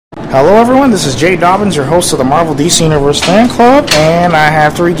Hello everyone, this is Jay Dobbins, your host of the Marvel DC Universe Fan Club, and I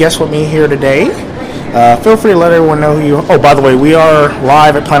have 3 guests with me here today. Feel free to let everyone know who you are. Oh, by the way, we are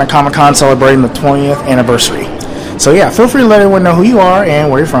live at Planet Comicon celebrating the 20th anniversary. So yeah, feel free to let everyone know who you are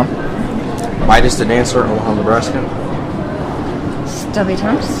and where you're from. Amethyst the Dancer, Omaha, Nebraska. Stubby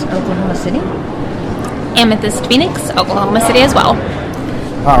Thompson, Oklahoma City. Amethyst Phoenix, Oklahoma City as well.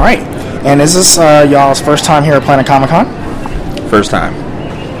 Alright, and is this y'all's first time here at Planet Comicon? First time.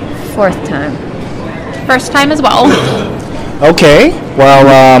 4th time. First time as well. Okay,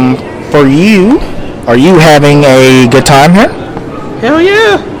 well, for you, are you having a good time here? Hell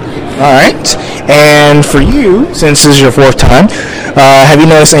yeah! Alright, and for you, since this is your 4th time, have you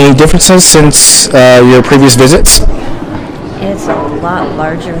noticed any differences since your previous visits? It's a lot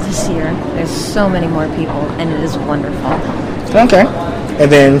larger this year. There's so many more people, and it is wonderful. Okay,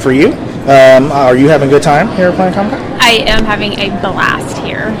 and then for you, are you having a good time here at Planet Comic-Con? I am having a blast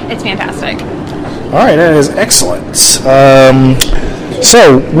here. It's fantastic. Alright, that is excellent.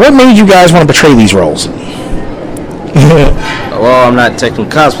 So, what made you guys want to portray these roles? Well, I'm not technically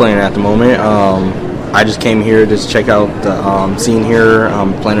cosplaying at the moment. I just came here to check out the scene here.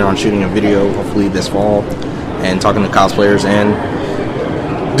 I'm planning on shooting a video hopefully this fall and talking to cosplayers and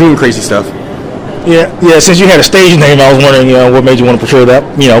doing crazy stuff. Yeah. Since you had a stage name, I was wondering, what made you want to portray that.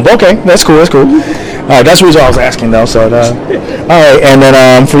 But okay, that's cool. That's the reason I was asking, though. So, all right, and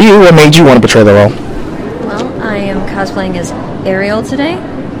then for you, what made you want to portray the role? Well, I am cosplaying as Ariel today,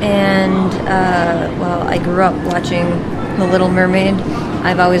 and I grew up watching The Little Mermaid.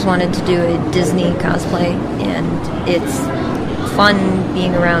 I've always wanted to do a Disney cosplay, and it's fun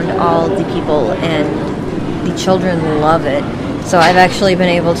being around all the people, and the children love it. So I've actually been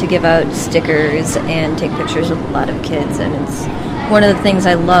able to give out stickers and take pictures with a lot of kids, and it's one of the things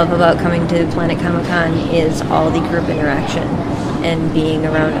I love about coming to Planet Comic-Con is all the group interaction and being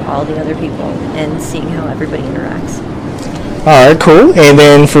around all the other people and seeing how everybody interacts. All right, cool. And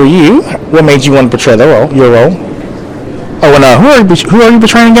then for you, what made you want to portray your role? Oh, and who are you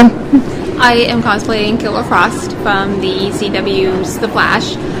portraying again? I am cosplaying Killer Frost from the CW's The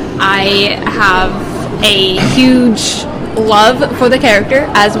Flash. I have a huge love for the character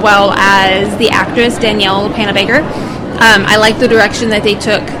as well as the actress Danielle Panabaker. I like the direction that they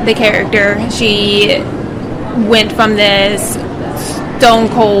took the character. She went from this stone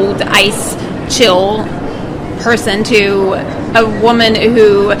cold ice chill person to a woman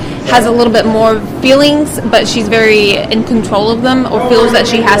who has a little bit more feelings, but she's very in control of them, or feels that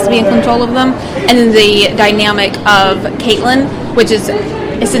she has to be in control of them. And then the dynamic of Caitlin, which is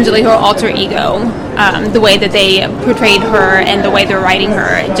essentially her alter ego, the way that they portrayed her and the way they're writing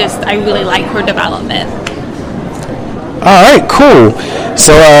her, I really like her development. All right, cool.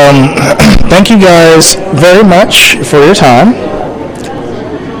 So, thank you guys very much for your time.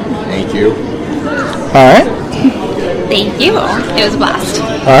 Thank you. All right. Thank you. It was a blast.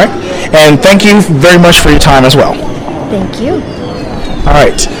 All right. And thank you very much for your time as well. Thank you. All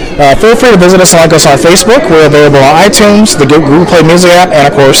right. Feel free to visit us and like us on Facebook. We're available on iTunes, the Google Play Music app, and,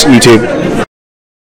 of course, YouTube.